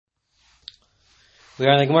We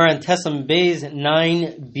are in the Gemara on Tesam Beis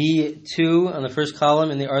 9b2 on the first column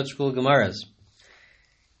in the Art School Gemaras.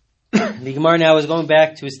 The Gemara now is going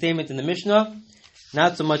back to a statement in the Mishnah,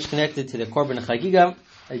 not so much connected to the Korban Chagiga,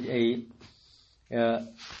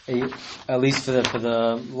 at least for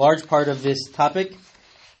the large part of this topic.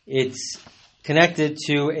 It's connected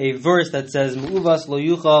to a verse that says Mu'uvas lo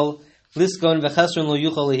yuchal liskon v'chesron lo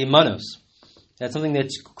yuchal lehimanos. That something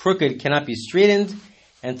that's crooked cannot be straightened,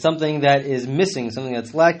 and something that is missing, something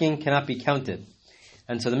that's lacking, cannot be counted.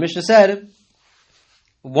 And so the Mishnah said,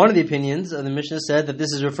 one of the opinions of the Mishnah said that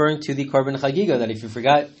this is referring to the Korban Chagiga, that if you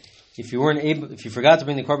forgot to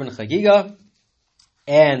bring the Korban Chagiga,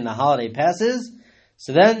 and the holiday passes,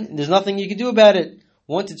 so then there's nothing you can do about it.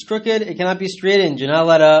 Once it's crooked, it cannot be straightened. You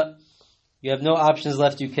have no options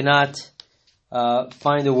left. You cannot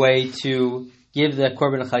find a way to give the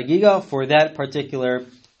Korban Chagiga for that particular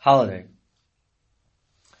holiday.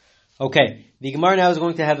 Okay, the Gemara now is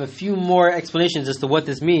going to have a few more explanations as to what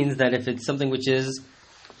this means, that if it's something which is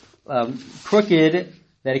crooked,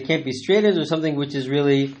 that it can't be straightened, or something which is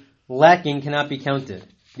really lacking cannot be counted.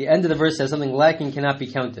 The end of the verse says something lacking cannot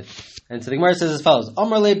be counted. And so the Gemara says as follows,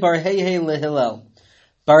 Amar le bar hei lehillel.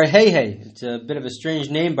 Bar hei, it's a bit of a strange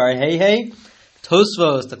name, bar hei.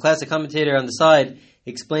 Tosfos, the classic commentator on the side,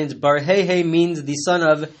 explains bar hei means the son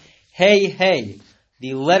of Hei.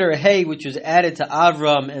 The letter Hey, which was added to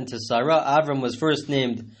Avram and to Sarah. Avram was first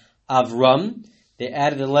named Avram. They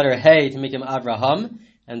added the letter Hey to make him Avraham.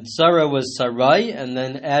 And Sarah was Sarai, and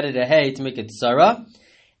then added a Hey to make it Sarah.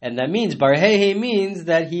 And that means, Bar Hey means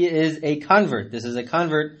that he is a convert. This is a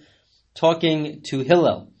convert talking to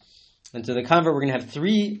Hillel. And so the convert, we're going to have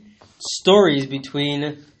three stories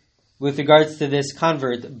with regards to this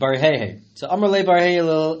convert, Bar Hey. So Amar le Bar Hey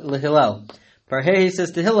Hillel. Bar Hey says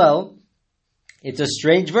to Hillel, it's a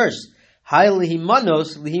strange verse. Hai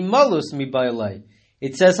lihimanos lihimalos mi ba'alai.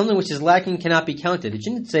 It says something which is lacking cannot be counted. It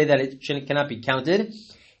shouldn't say that it cannot be counted.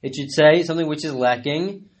 It should say something which is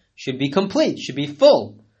lacking should be complete, should be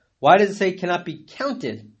full. Why does it say cannot be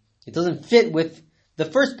counted? It doesn't fit with the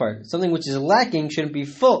first part. Something which is lacking shouldn't be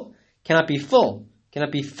full, cannot be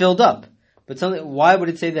filled up. But why would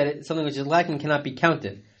it say that something which is lacking cannot be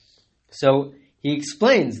counted? So he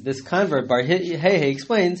explains, this convert, Bar Hei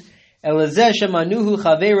explains, what is this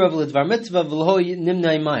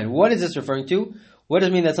referring to? What does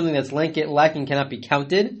it mean that something that's lacking cannot be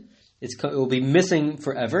counted? It will be missing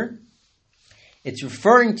forever. It's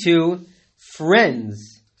referring to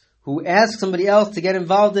friends who ask somebody else to get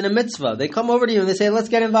involved in a mitzvah. They come over to you and they say, let's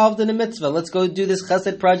get involved in a mitzvah. Let's go do this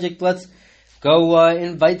chesed project. Let's go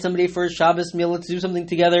invite somebody for a Shabbos meal. Let's do something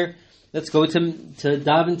together. Let's go to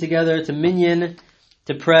daven together, to minyan,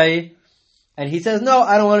 to pray. And he says, no,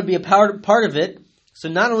 I don't want to be a part of it. So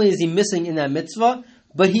not only is he missing in that mitzvah,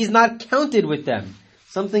 but he's not counted with them.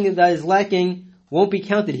 Something that is lacking won't be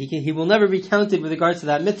counted. He will never be counted with regards to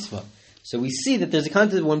that mitzvah. So we see that there's a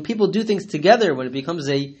concept when people do things together, when it becomes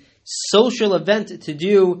a social event to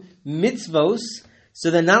do mitzvos,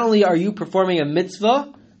 so that not only are you performing a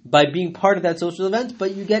mitzvah by being part of that social event,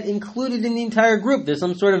 but you get included in the entire group. There's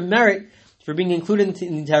some sort of merit for being included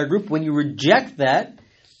in the entire group. When you reject that,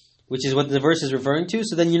 which is what the verse is referring to,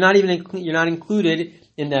 so then you're not included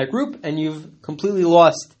in that group, and you've completely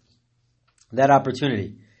lost that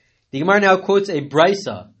opportunity. The Gemara now quotes a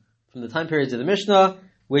brisa from the time periods of the Mishnah,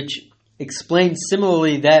 which explains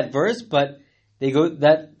similarly that verse, but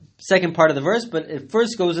that second part of the verse, but it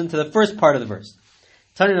first goes into the first part of the verse.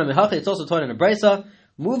 It's also taught in a brisa.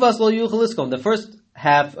 Muvas lo yuchal liskom. The first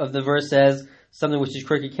half of the verse says something which is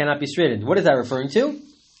crooked cannot be straightened. What is that referring to?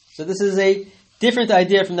 So this is a different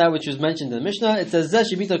idea from that which was mentioned in the Mishnah. It says, Zeh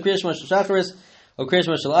shebitel kriya shema shel shacharis, or kriya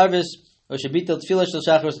shema shel arvis, or shebitel tefillah shel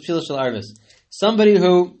shacharis, tefillah shel arvis. Somebody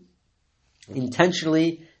who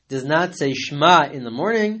intentionally does not say Shema in the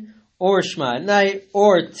morning, or Shema at night,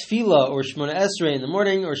 or tefillah, or Shemona Esrei in the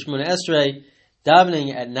morning, or Shemona Esrei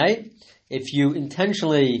davening at night. If you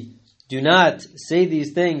intentionally do not say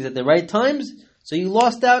these things at the right times, so you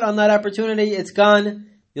lost out on that opportunity, it's gone,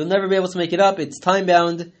 you'll never be able to make it up, it's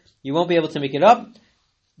time-bound, you won't be able to make it up.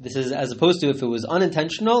 This is as opposed to if it was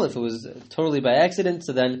unintentional, if it was totally by accident,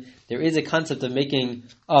 so then there is a concept of making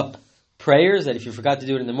up prayers, that if you forgot to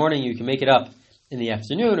do it in the morning, you can make it up in the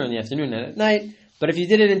afternoon, or in the afternoon and at night. But if you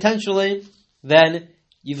did it intentionally, then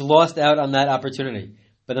you've lost out on that opportunity.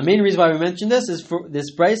 But the main reason why we mentioned this is for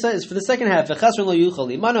this brisa is for the second half.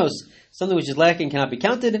 Something which is lacking cannot be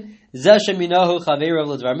counted. This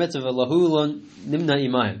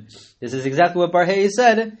is exactly what Bar Hei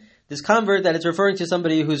said. This convert, that it's referring to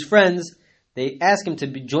somebody whose friends, they ask him to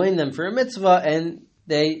join them for a mitzvah, and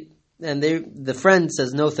they and the friend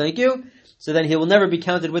says no thank you, so then he will never be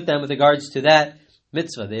counted with them with regards to that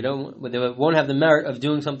mitzvah. They won't have the merit of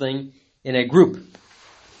doing something in a group,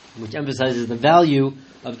 which emphasizes the value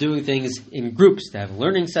of doing things in groups, to have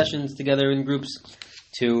learning sessions together in groups,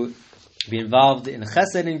 to be involved in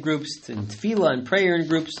chesed in groups, in tefillah and prayer in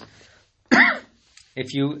groups.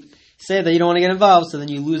 If you say that you don't want to get involved, so then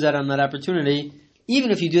you lose out on that opportunity.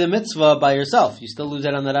 Even if you do the mitzvah by yourself, you still lose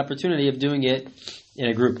out on that opportunity of doing it in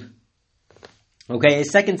a group. Okay, a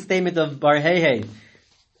second statement of Bar Heihei.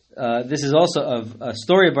 This is also of a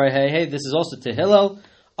story of Bar Heihei. This is also to Hillel.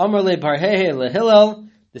 Amar le Bar Heihei le Hillel.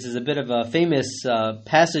 This is a bit of a famous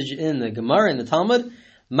passage in the Gemara, in the Talmud.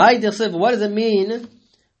 Mai Dilsiv, what does it mean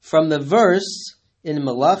from the verse in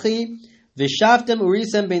Malachi? V'shavtem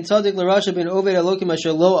urisem ben tzadik l'rasha ben oved elokim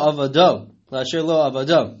asher lo avado. Asher lo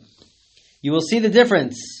avado. You will see the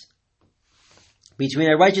difference between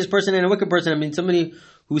a righteous person and a wicked person. I mean, somebody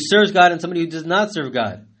who serves God and somebody who does not serve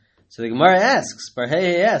God. So the Gemara asks, Bar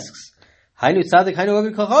Heihei asks, Hainu tzadik,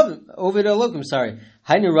 hainu oved elokim, sorry.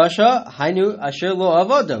 Hainu rasha, hainu asher lo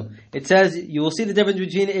avado. It says you will see the difference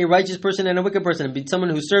between a righteous person and a wicked person, and someone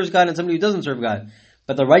who serves God and somebody who doesn't serve God.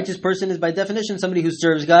 But the righteous person is by definition somebody who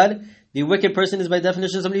serves God. The wicked person is by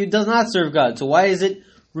definition somebody who does not serve God. So why does it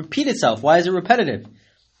repeat itself? Why is it repetitive?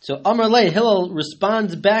 So Amar Le, Hillel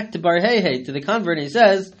responds back to Bar Heihei, to the convert, and he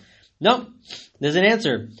says, no, there's an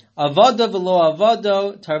answer. Avado v'lo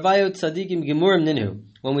avado, tarvayo tzadikim gemurim ninhu.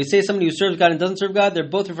 When we say somebody who serves God and doesn't serve God, they're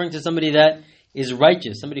both referring to somebody that is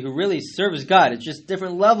righteous, somebody who really serves God. It's just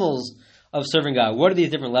different levels of serving God. What are these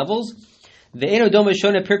different levels? Ve'eno doma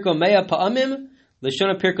shona pirko meya pa'amim,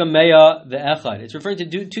 l'shona pirko meya ve'echad. It's referring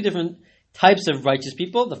to two different types of righteous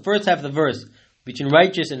people. The first half of the verse, between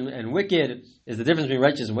righteous and wicked, is the difference between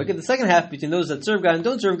righteous and wicked. The second half, between those that serve God and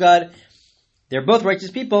don't serve God, they're both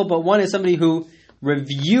righteous people, but one is somebody who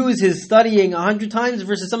reviews his studying 100 times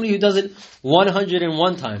versus somebody who does it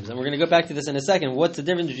 101 times. And we're going to go back to this in a second. What's the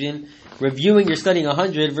difference between reviewing your studying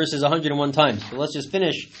 100 versus 101 times? So let's just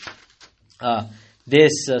finish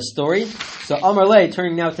this story. So Amar Le,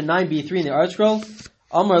 turning now to 9b3 in the Art Scroll.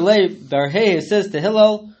 Amar Le, Bar Heihei says to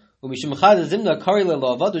Hillel, just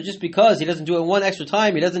because he doesn't do it one extra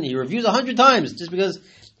time, he reviews 100 times. Just because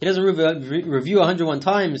he doesn't review 101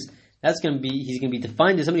 times, he's going to be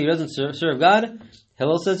defined as somebody who doesn't serve God.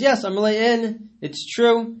 Hillel says, yes, I'm in. It's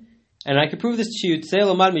true. And I can prove this to you.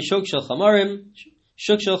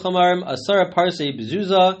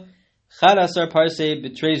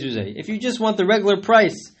 If you just want the regular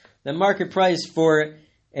price, the market price for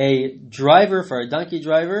a driver, for a donkey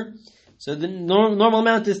driver, so the normal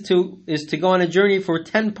amount is to go on a journey for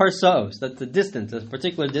 10 parsos. That's the distance, a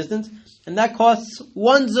particular distance. And that costs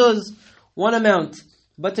one zuz, one amount.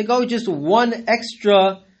 But to go just one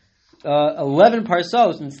extra 11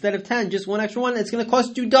 parsos instead of 10, just one extra one, it's going to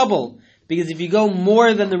cost you double. Because if you go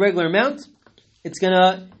more than the regular amount, you're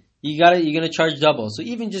going to charge double. So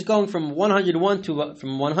even just going from 101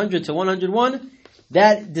 from 100 to 101,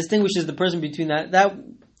 that distinguishes the person between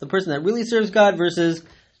the person that really serves God versus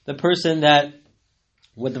the person that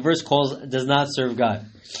what the verse calls does not serve God.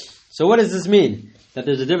 So what does this mean? That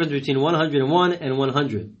there's a difference between 101 and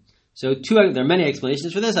 100. So there are many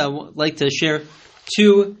explanations for this. I would like to share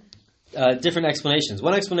two different explanations.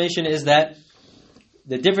 One explanation is that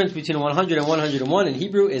the difference between 100 and 101 in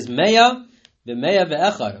Hebrew is meya, v'meya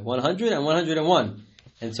ve'echad, 100 and 101.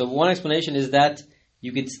 And so one explanation is that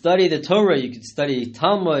you could study the Torah, you could study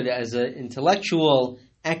Talmud as an intellectual,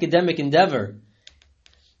 academic endeavor.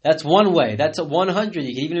 That's one way. That's a 100.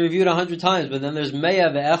 You can even review it 100 times, but then there's meya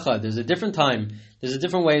ve'echad. There's a different time. There's a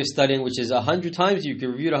different way of studying, which is 100 times. You can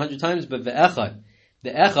review it 100 times, but ve'echad. The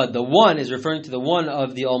echad, the one, is referring to the one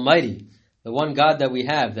of the Almighty, the one God that we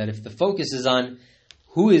have. That if the focus is on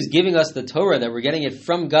who is giving us the Torah, that we're getting it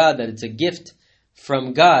from God, that it's a gift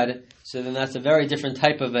from God, so then that's a very different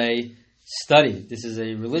type of a study. This is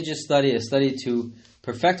a religious study, a study to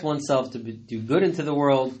perfect oneself, to do good into the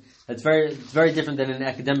world. It's very different than an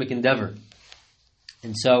academic endeavor.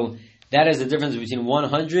 And so that is the difference between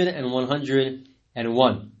 100 and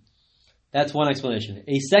 101. That's one explanation.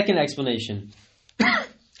 A second explanation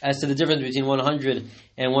as to the difference between 100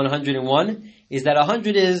 and 101 is that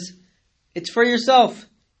 100 it's for yourself.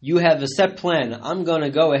 You have a set plan. I'm going to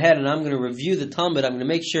go ahead and I'm going to review the Talmud. I'm going to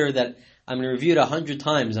make sure that I'm going to review it 100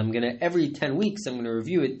 times. Every 10 weeks, I'm going to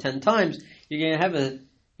review it 10 times. You're going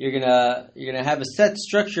to have a set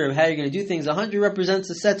structure of how you're going to do things. 100 represents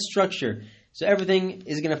a set structure. So everything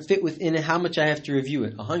is going to fit within how much I have to review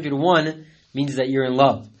it. 101 means that you're in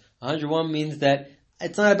love. 101 means that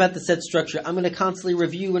it's not about the set structure. I'm going to constantly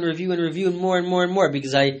review and more and more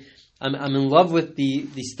because I I'm in love with the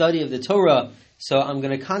study of the Torah, so I'm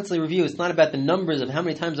going to constantly review. It's not about the numbers of how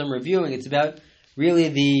many times I'm reviewing. It's about really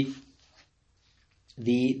the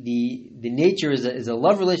nature is a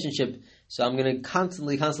love relationship. So I'm going to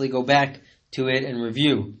constantly go back to it and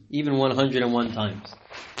review, even 101 times.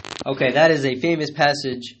 Okay, that is a famous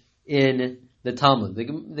passage in the Talmud.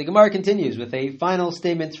 The Gemara continues with a final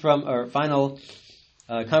statement final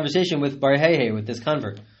conversation with Bar Hehe, with this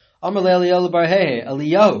convert. Amar le'Eliyahu Bar Hehe,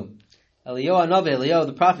 Eliyahu Hanavi,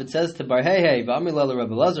 the prophet says to Bar Hehe, V'amar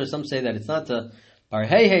le'Rabbi Elazar. Some say that it's not to Bar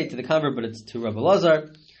Hehe, to the convert, but it's to Rabbi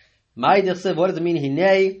Elazar. What does it mean?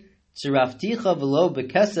 Hinei tzirafticha v'lo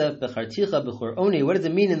bekesef becharticha b'chor oni. What does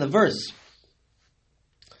it mean in the verse?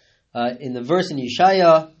 In the verse in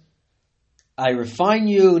Yeshaya, I refine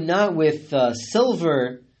you not with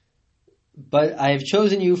silver, but I have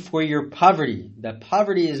chosen you for your poverty. That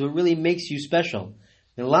poverty is what really makes you special.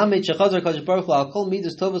 Hashem wanted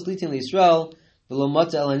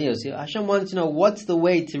to know what's the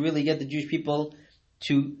way to really get the Jewish people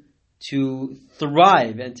to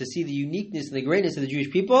thrive and to see the uniqueness and the greatness of the Jewish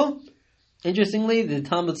people. Interestingly, the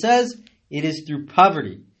Talmud says it is through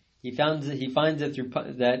poverty. He finds that through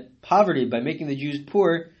that poverty, by making the Jews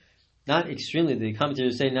poor, not extremely, the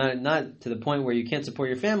commentators say not to the point where you can't support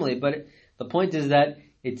your family, but the point is that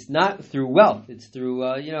it's not through wealth. It's through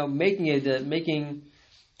making it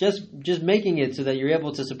so that you're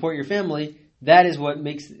able to support your family. That is what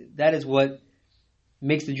makes the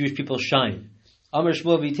Jewish people shine. Amar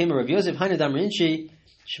Shmuel v'Tamar Rav Yosef Hainadam Rinshi.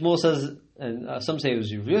 Shmuel says, and some say it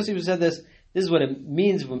was Rav Yosef who said this. This is what it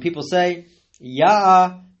means when people say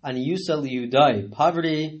Ya'a Aniyusa liyudai.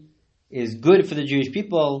 Poverty is good for the Jewish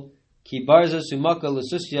people. Ki barza sumaka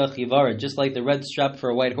l'susya chivara. Just like the red strap for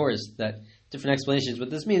a white horse. That different explanations what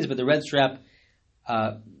this means, but the red strap,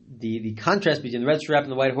 the contrast between the red strap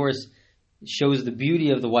and the white horse shows the beauty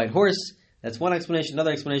of the white horse. That's one explanation.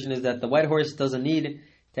 Another explanation is that the white horse doesn't need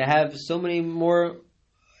to have so many more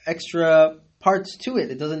extra parts to it.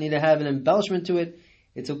 It doesn't need to have an embellishment to it.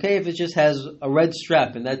 It's okay if it just has a red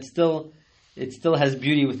strap, and it still has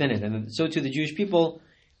beauty within it. And so too the Jewish people,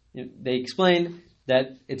 they explain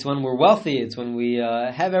that it's when we're wealthy, it's when we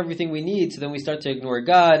have everything we need, so then we start to ignore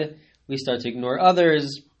God, we start to ignore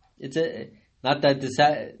others.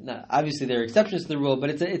 Obviously there are exceptions to the rule,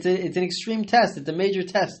 but it's an extreme test. It's a major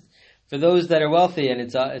test for those that are wealthy, and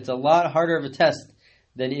it's a lot harder of a test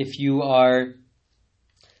than if you are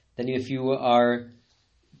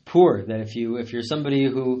poor. That if you're somebody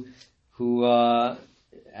who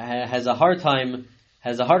has a harder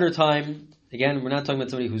time. Again, we're not talking about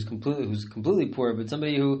somebody who's completely poor, but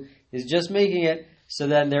somebody who is just making it. So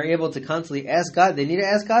then they're able to constantly ask God. They need to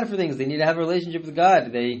ask God for things. They need to have a relationship with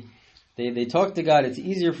God. They talk to God. It's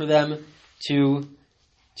easier for them to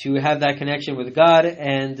have that connection with God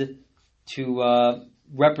and to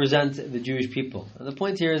represent the Jewish people. And the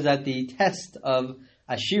point here is that the test of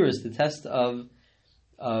Ashiris, the test of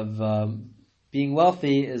being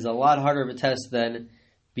wealthy, is a lot harder of a test than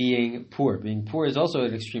being poor. Being poor is also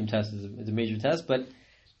an extreme test, it's a major test, but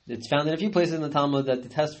it's found in a few places in the Talmud that the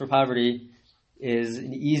test for poverty is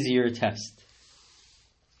an easier test.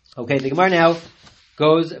 Okay, the Gemara now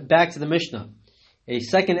goes back to the Mishnah. A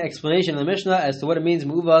second explanation of the Mishnah as to what it means,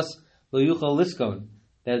 Muvas lo yuchal liskon,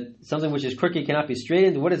 that something which is crooked cannot be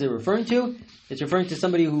straightened. What is it referring to? It's referring to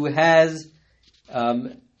somebody who has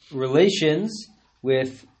relations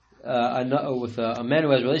with a man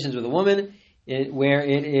who has relations with a woman, where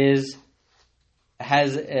it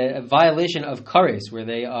has a violation of kares, where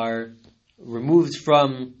they are removed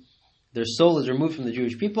from, their soul is removed from the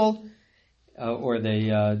Jewish people, or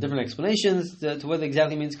the different explanations to what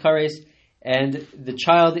exactly means kares, and the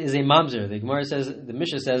child is a mamzer. The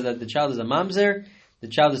Mishnah says that the child is a mamzer. The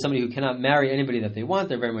child is somebody who cannot marry anybody that they want.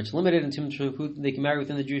 They're very much limited in terms of who they can marry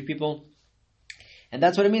within the Jewish people. And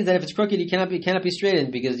that's what it means, that if it's crooked, it cannot be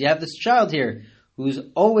straightened, because you have this child here who's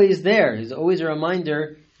always there. He's always a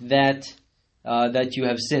reminder that you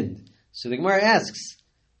have sinned. So the Gemara asks,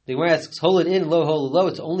 hold it in, lo.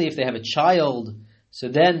 It's only if they have a child, so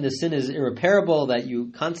then the sin is irreparable, that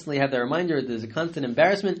you constantly have that reminder. There's a constant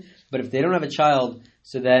embarrassment. But if they don't have a child,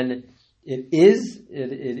 so then it is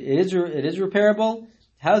repairable.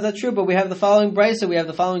 How is that true? But we have the following brisa, we have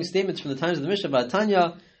the following statements from the times of the Mishnah about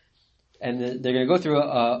Tanya, and they're going to go through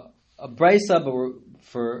a brisa, but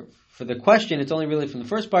for the question, it's only really from the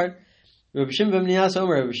first part. Rabbi Shimon ben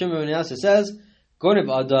Yasa says, Gonev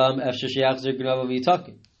Adam efshar sheyachzer gnava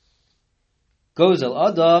v'yitaken. Gozel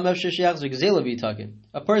Adam efshar sheyachzer gzela v'yitaken.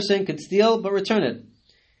 A person could steal but return it.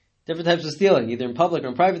 Different types of stealing, either in public or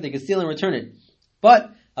in private, they can steal and return it.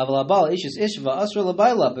 But but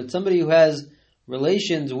somebody who has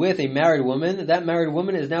relations with a married woman, that married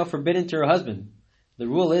woman is now forbidden to her husband. The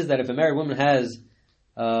rule is that if a married woman has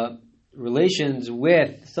relations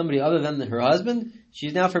with somebody other than her husband,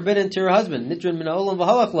 she's now forbidden to her husband. Nitrin min ha'olam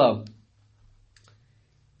v'halach lo.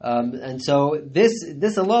 And so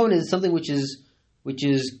this alone is something which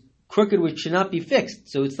is crooked, which should not be fixed.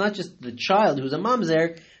 So it's not just the child who's a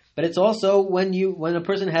mamzer, but it's also when a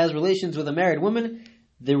person has relations with a married woman,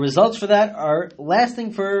 the results for that are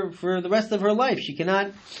lasting for the rest of her life. She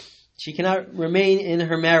cannot remain in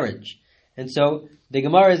her marriage. And so the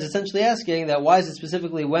Gemara is essentially asking that why is it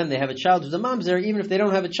specifically when they have a child who's a mamzer, even if they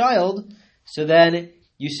don't have a child, so then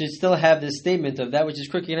you should still have this statement of that which is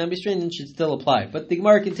crooked and unrestrained and should still apply. But the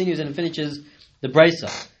Gemara continues and it finishes the Brisa.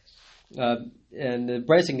 And the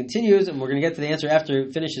Brisa continues, and we're going to get to the answer after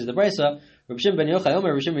it finishes the Brisa. Rav Shimon ben Yochai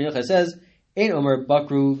Omer, Rav Shimon ben Yochai says, Ein Omer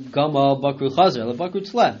Bakru Gamal Bakru Chazer, La Bakru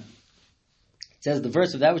Tzla. It says the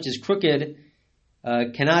verse of that which is crooked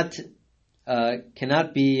cannot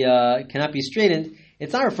be straightened.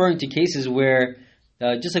 It's not referring to cases where,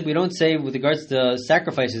 just like we don't say with regards to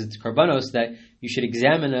sacrifices, to karbanos, that you should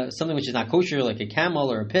examine something which is not kosher, like a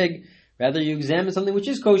camel or a pig. Rather, you examine something which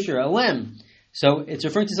is kosher, a lamb. So it's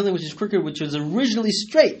referring to something which is crooked, which was originally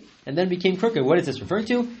straight and then became crooked. What is this referring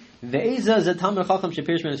to? It's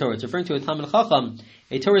referring to a Talmid Chacham,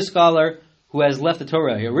 a Torah scholar who has left the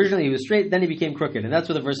Torah. Originally he was straight, then he became crooked, and that's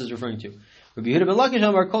what the verse is referring to. Rabbi Yehuda ben Lakish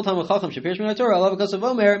Amar Kol Talmid Chacham Shepirish Min Torah Alav Kasav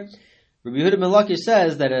Omer. Rabbi Yehuda ben Lakish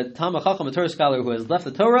says that a Talmid Chacham, a Torah scholar who has left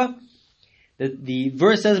the Torah, the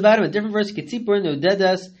verse says about him, a different verse, Ketzipur no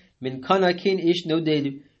dedas min kana kin ish no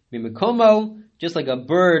ded mimikomo, just like a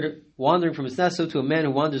bird wandering from its nest, so to a man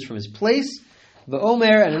who wanders from his place. The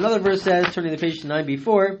Omer, and another verse says, turning to page 9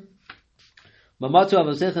 before, Mamatu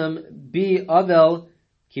avosechem bi avel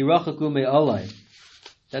kirachaku me'alai,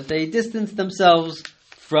 that they distance themselves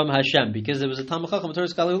from Hashem, because there was a Talmid Chacham, a Torah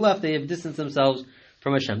scholar who left, they have distanced themselves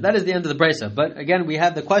from Hashem. That is the end of the Brisa. But again, we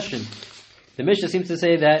have the question. The Mishnah seems to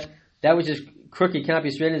say that which is crooked cannot be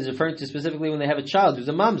straightened is referring to specifically when they have a child who's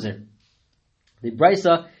a mamzer. The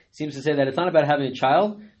Brisa seems to say that it's not about having a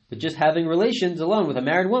child, but just having relations alone with a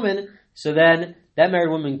married woman, so then that married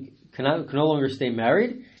woman can no longer stay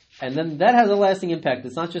married, and then that has a lasting impact.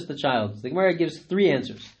 It's not just the child. The Gemara gives 3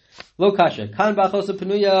 answers. Lo kasha, kan b'achosa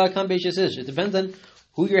penuya, kan b'shesish. It depends on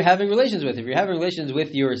who you're having relations with. If you're having relations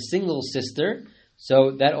with your single sister,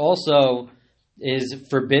 so that also is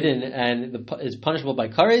forbidden and is punishable by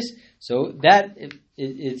kares. So that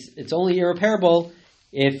it's only irreparable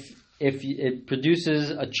if it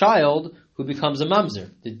produces a child who becomes a mamzer.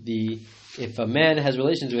 If a man has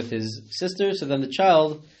relations with his sister, so then the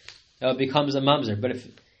child becomes a mamzer.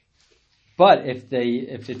 But if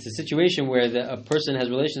it's a situation where a person has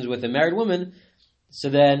relations with a married woman, so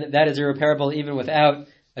then that is irreparable even without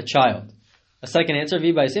a child. A second answer,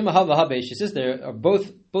 there are both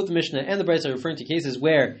the Mishnah and the Brisa are referring to cases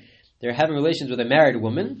where they're having relations with a married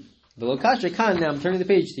woman. Now I'm turning the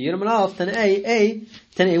page to Yudam Alf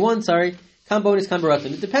 10a1. Sorry, kan bonus kan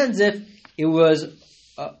baratim. It depends if it was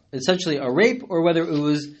essentially a rape or whether it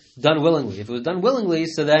was done willingly. If it was done willingly,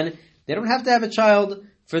 so then they don't have to have a child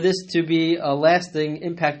for this to be a lasting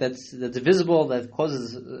impact that's visible, that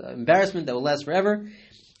causes embarrassment that will last forever.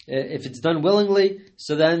 If it's done willingly,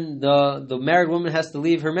 so then the married woman has to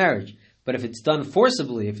leave her marriage. But if it's done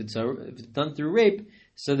forcibly, if it's done through rape,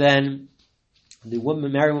 so then the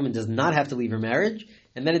married woman does not have to leave her marriage,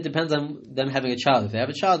 and then it depends on them having a child. If they have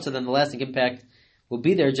a child, so then the lasting impact will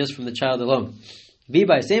be there just from the child alone. B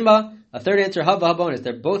by Sema, a third answer, Hava Habonis,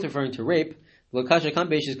 they're both referring to rape. Lokasha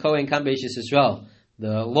Kambesh is Kohen, Kambesh is Israel.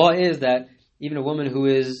 The law is that even a woman who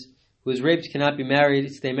is raped cannot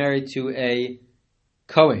stay married to a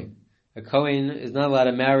Kohen. A Kohen is not allowed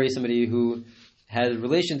to marry somebody who has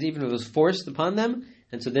relations, even if it was forced upon them,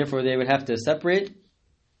 and so therefore they would have to separate.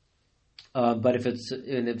 But if it's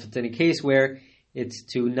in a case where it's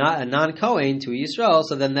to not a non-Kohen, to a Yisrael,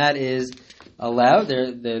 so then that is allowed.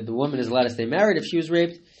 The woman is allowed to stay married if she was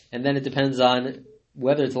raped, and then it depends on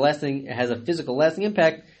whether it has a physical lasting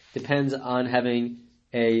impact, depends on having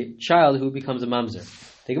a child who becomes a mamzer.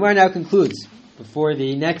 The Gemara now concludes, before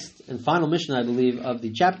the next and final Mishnah, I believe, of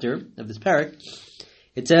the chapter, of this parak.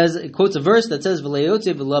 It quotes a verse that says,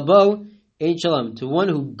 V'leyotze v'labo ein shalom. To one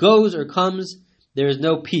who goes or comes, there is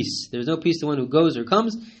no peace. There is no peace to one who goes or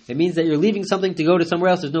comes. It means that you're leaving something to go to somewhere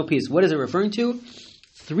else, there's no peace. What is it referring to?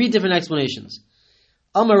 3 different explanations.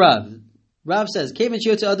 Amar Rav. Rav says, Kevan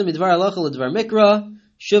shiyotze adam midvar halacha l'dvar mikra,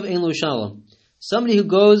 shuv ein lo shalom. Somebody who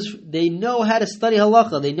goes, they know how to study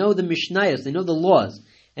halacha, they know the mishnayos, they know the laws.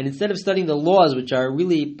 And instead of studying the laws, which are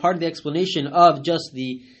really part of the explanation of just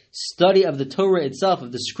the study of the Torah itself,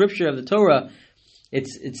 of the scripture of the Torah,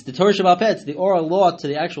 It's the Torah Shabbat Peh, it's the oral law to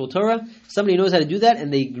the actual Torah. Somebody knows how to do that,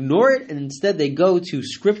 and they ignore it, and instead they go to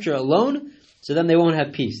Scripture alone, so then they won't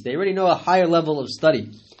have peace. They already know a higher level of study.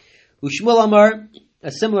 Ushmuel Amar,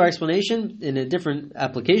 a similar explanation in a different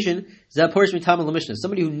application,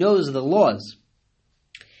 somebody who knows the laws,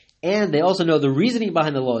 and they also know the reasoning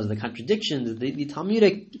behind the laws, the contradictions, the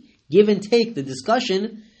Talmudic give and take, the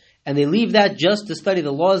discussion, and they leave that just to study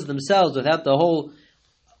the laws themselves without the whole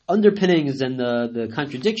underpinnings and the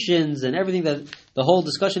contradictions and everything, that the whole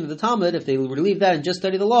discussion of the Talmud. If they leave that and just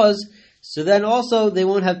study the laws, so then also they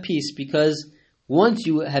won't have peace, because once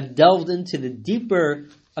you have delved into the deeper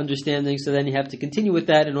understanding, so then you have to continue with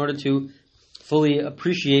that in order to fully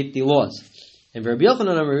appreciate the laws. And Rabbi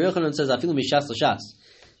Yochanan says, "Afilu mishas l'shas."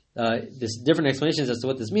 There's different explanations as to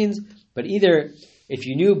what this means, but either if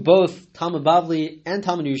you knew both Talmud Bavli and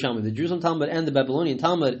Talmud Yerushalmi, the Jerusalem Talmud and the Babylonian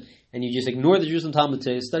Talmud, and you just ignore the Jerusalem Talmud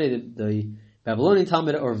to study the Babylonian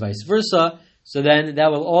Talmud, or vice versa, so then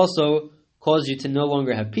that will also cause you to no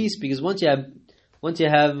longer have peace, because once you have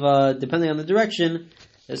depending on the direction,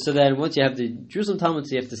 so then once you have the Jerusalem Talmud,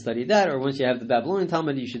 so you have to study that, or once you have the Babylonian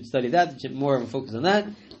Talmud, you should study that. You should more of a focus on that.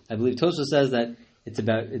 I believe Tosfos says that it's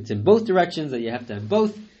in both directions, that you have to have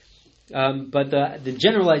both. But the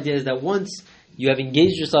general idea is that once you have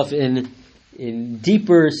engaged yourself in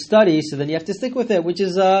deeper study, so then you have to stick with it, which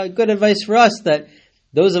is good advice for us, that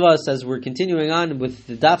those of us, as we're continuing on with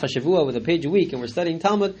the Daf HaShavua, with a page a week, and we're studying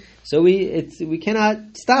Talmud, so we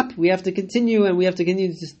cannot stop. We have to continue, and we have to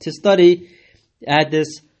continue to study at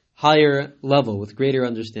this higher level with greater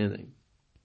understanding.